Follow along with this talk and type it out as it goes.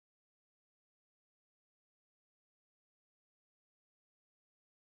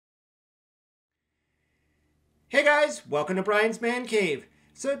Hey guys, welcome to Brian's Man Cave.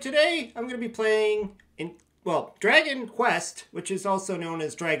 So today I'm going to be playing Dragon Quest, which is also known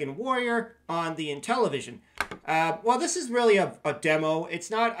as Dragon Warrior on the Intellivision. Well, this is really a demo. It's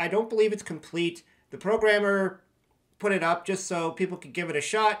not, I don't believe it's complete. The programmer put it up just so people could give it a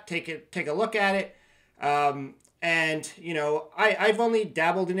shot, take a look at it. And you know, I've only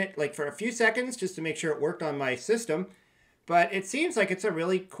dabbled in it like for a few seconds just to make sure it worked on my system. But it seems like it's a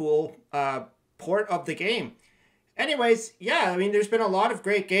really cool port of the game. Anyways, yeah, I mean, there's been a lot of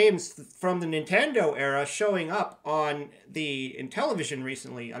great games from the Nintendo era showing up on the Intellivision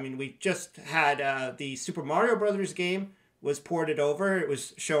recently. I mean, we just had the Super Mario Brothers game was ported over. It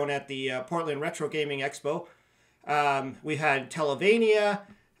was shown at the Portland Retro Gaming Expo. We had Televania.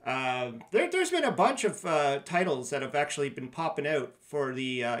 There's been a bunch of titles that have actually been popping out for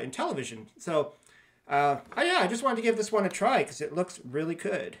the Intellivision. So, yeah, I just wanted to give this one a try because it looks really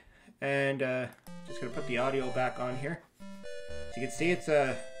good. And just gonna put the audio back on here. So you can see it's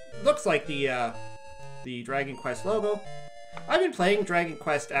looks like the Dragon Quest logo. I've been playing Dragon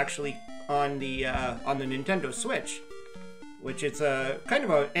Quest actually on the Nintendo Switch, which is a kind of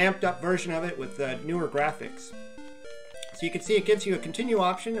an amped up version of it with newer graphics. So you can see it gives you a continue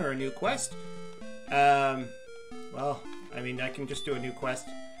option or a new quest. Well, I mean, I can just do a new quest.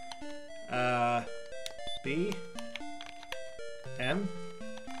 B M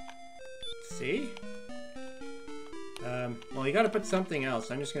C. Well, you gotta put something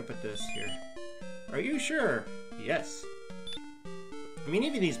else. I'm just gonna put this here. Are you sure? Yes. I mean,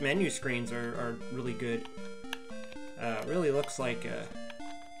 even these menu screens are really good. Really looks like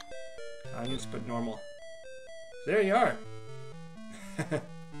I'm gonna just put normal. There you are.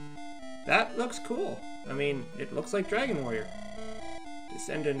 That looks cool. I mean, it looks like Dragon Warrior.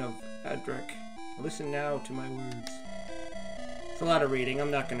 Descendant of Adric. Listen now to my words. It's a lot of reading.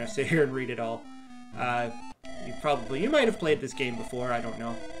 I'm not gonna sit here and read it all. You might have played this game before. I don't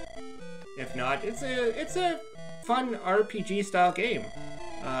know. If not, it's a fun RPG style game.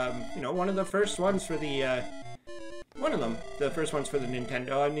 You know, one of the first ones for the the first ones for the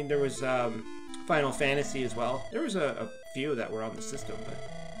Nintendo. I mean, there was Final Fantasy as well. There was a few that were on the system, but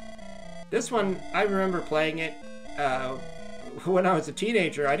this one I remember playing it when I was a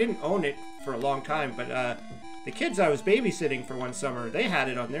teenager. I didn't own it for a long time, but the kids I was babysitting for one summer, they had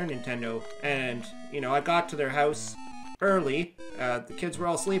it on their Nintendo, and you know, I got to their house early. The kids were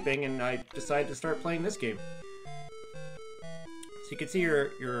all sleeping, and I decided to start playing this game. So you can see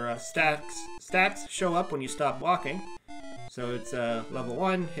your stats show up when you stop walking. So it's level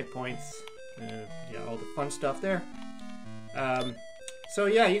 1, hit points, yeah, all the fun stuff there. So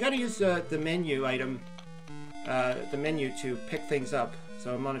yeah, you got to use the menu item, the menu to pick things up.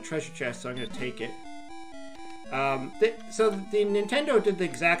 So I'm on a treasure chest, so I'm going to take it. So the Nintendo did the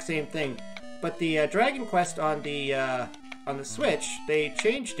exact same thing, but the Dragon Quest on the Switch, they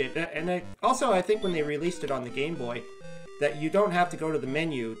changed it, and I think when they released it on the Game Boy, that you don't have to go to the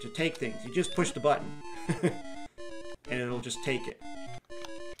menu to take things. You just push the button, and it'll just take it.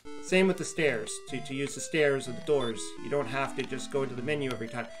 Same with the stairs. To use the stairs or the doors, you don't have to just go to the menu every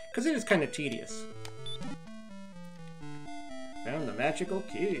time, because it is kind of tedious. Found the magical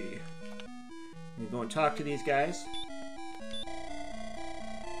key. We go and talk to these guys.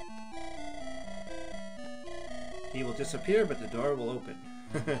 He will disappear, but the door will open.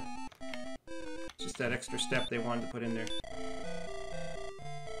 Just that extra step they wanted to put in there.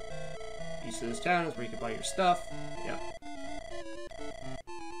 East of this town is where you can buy your stuff. Yep.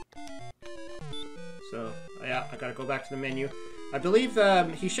 So, yeah, I gotta go back to the menu. I believe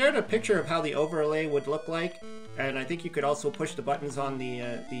he shared a picture of how the overlay would look like, and I think you could also push the buttons on the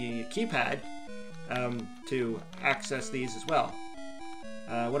keypad to access these as well.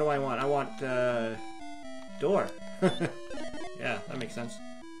 What do I want? I want door. Yeah, that makes sense.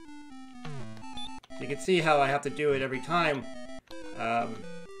 So you can see how I have to do it every time.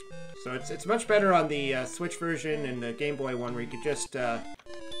 So it's much better on the Switch version and the Game Boy one, where you could just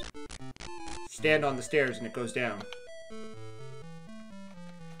stand on the stairs and it goes down.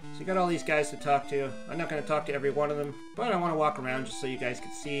 So you got all these guys to talk to. I'm not going to talk to every one of them, but I want to walk around just so you guys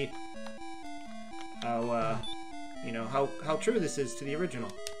can see how you know, how true this is to the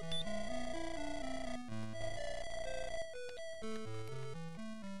original.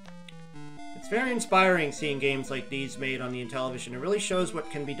 It's very inspiring seeing games like these made on the Intellivision. It really shows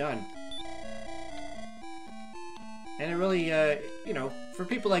what can be done. And it really, you know, for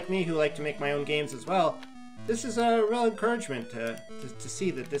people like me who like to make my own games as well, this is a real encouragement to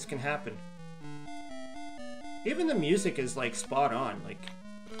see that this can happen. Even the music is like spot on. Like,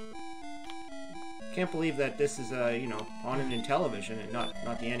 can't believe that this is you know, on an Intellivision and not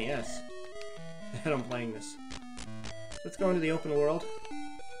the NES. And I'm playing this. let's go into the open world.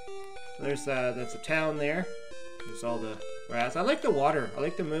 So there's that's a town there. There's all the grass. I like the water. I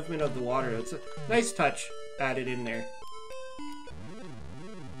like the movement of the water. It's a nice touch added in there.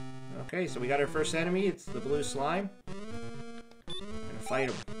 Okay, so we got our first enemy. It's the blue slime. Gonna fight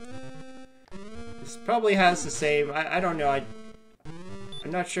him. This probably has the same. I don't know.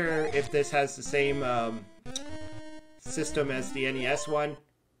 I'm not sure if this has the same system as the NES one,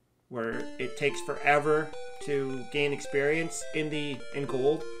 where it takes forever to gain experience in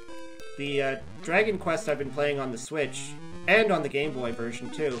gold. The Dragon Quest I've been playing on the Switch and on the Game Boy version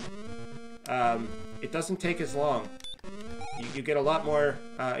too. It doesn't take as long. You get a lot more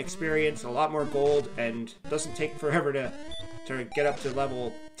experience, a lot more gold, and it doesn't take forever to get up to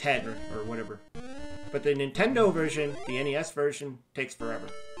level 10 or whatever. But the Nintendo version, the NES version, takes forever.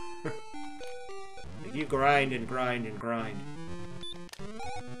 You grind and grind and grind.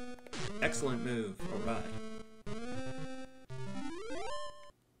 Excellent move. Alright.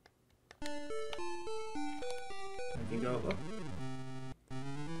 I can go up.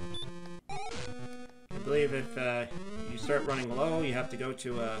 I believe if you start running low, you have to go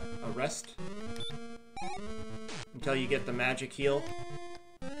to a rest until you get the magic heal.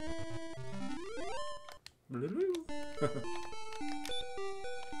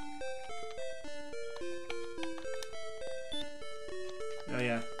 Oh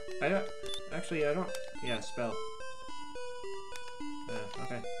yeah, I don't. Yeah, spell.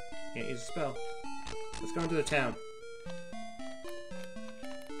 Okay, can't use a spell. Let's go into the town.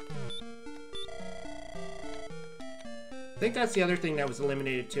 I think that's the other thing that was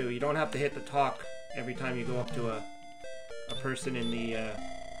eliminated too. You don't have to hit the talk every time you go up to a person in the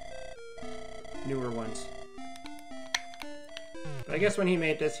newer ones. But I guess when he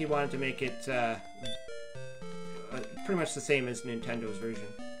made this, he wanted to make it pretty much the same as Nintendo's version.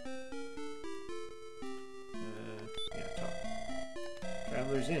 Yeah, talk.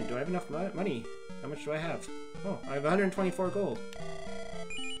 Traveler's Inn. Do I have enough money? How much do I have? Oh, I have 124 gold.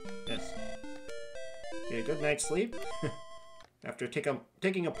 Yes. Get a good night's sleep. After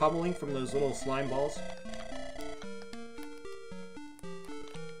taking a pummeling from those little slime balls.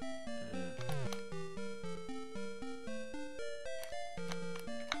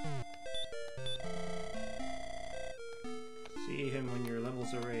 See him when your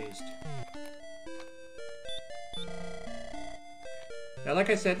levels are raised. Now, like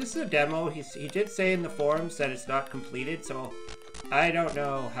I said, this is a demo. He did say in the forums that it's not completed, so I don't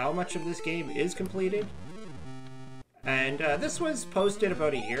know how much of this game is completed. And this was posted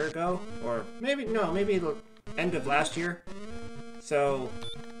about a year ago, or maybe the end of last year. So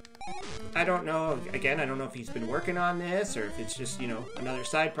I don't know. Again, I don't know if he's been working on this or if it's just, you know, another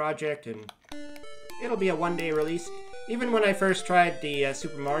side project, and it'll be a one-day release. Even when I first tried the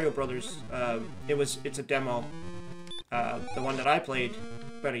Super Mario Brothers, it's a demo. The one that I played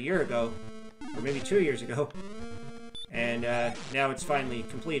about a year ago, or maybe 2 years ago, and now it's finally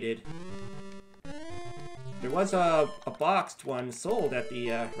completed. There was a boxed one sold at the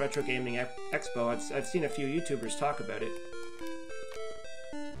Retro Gaming Expo. I've seen a few YouTubers talk about it.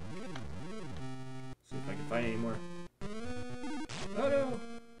 See if I can find any more. Oh no!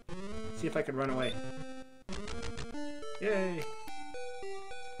 See if I can run away. Yay!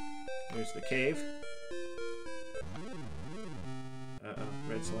 There's the cave. Uh-oh,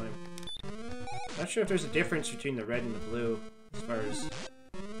 red slime. Not sure if there's a difference between the red and the blue as far as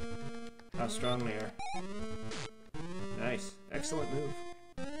how strong they are. Nice. Excellent move.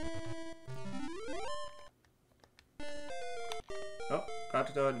 Oh, got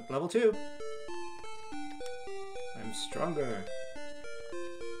to the level 2. I'm stronger.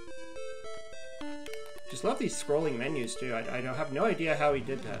 Just love these scrolling menus too. I have no idea how he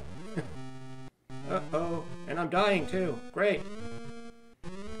did that. Uh-oh. And I'm dying too. Great.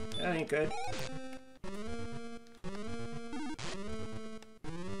 That ain't good.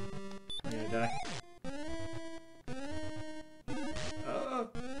 I'm gonna die. Oh!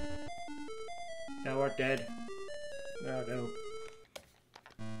 Now we're dead. Oh no.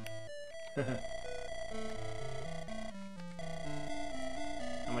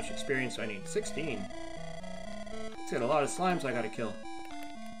 How much experience do I need? 16. It's got a lot of slimes I gotta kill.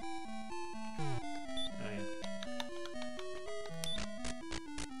 Oh yeah.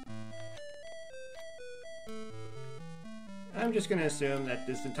 I'm just gonna assume that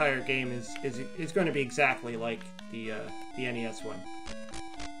this entire game is going to be exactly like the NES one.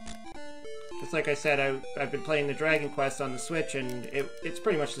 Just like I said, I've been playing the Dragon Quest on the Switch, and it's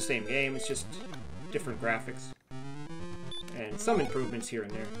pretty much the same game. It's just different graphics and some improvements here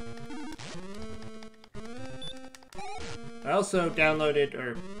and there. I also downloaded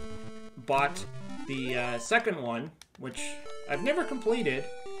or bought the second one, which I've never completed.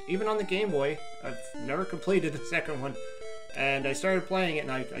 Even on the Game Boy, I've never completed the second one. And I started playing it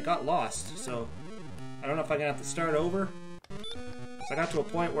and I got lost, so I don't know if I'm gonna have to start over. So I got to a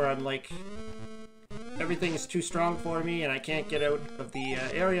point where I'm like, everything is too strong for me and I can't get out of the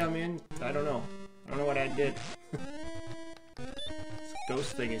area I'm in. I don't know. I don't know what I did. This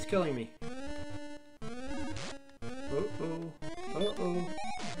ghost thing is killing me. Uh-oh. Uh-oh.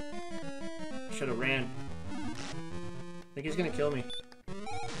 Should have ran. I think he's gonna kill me.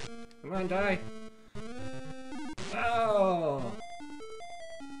 Come on, die. Oh!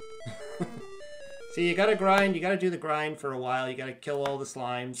 See, you gotta grind. You gotta do the grind for a while. You gotta kill all the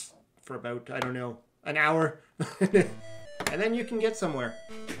slimes for about, I don't know, an hour. And then you can get somewhere.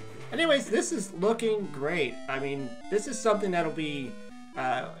 Anyways, this is looking great. I mean, this is something that'll be...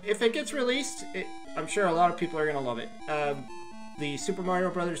 if it gets released, I'm sure a lot of people are gonna love it. The Super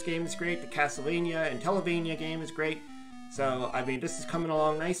Mario Brothers game is great. The Castlevania and Intellivision game is great. So, I mean, this is coming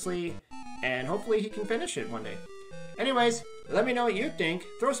along nicely, and hopefully he can finish it one day. Anyways, let me know what you think.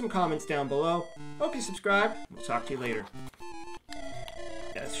 Throw some comments down below. Hope you subscribe. We'll talk to you later.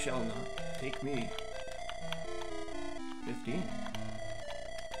 Death shall not take me. 15.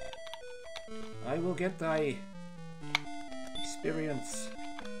 I will get thy experience.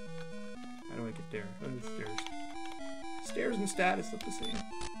 How do I get there? Oh, the stairs. Stairs and status look the same.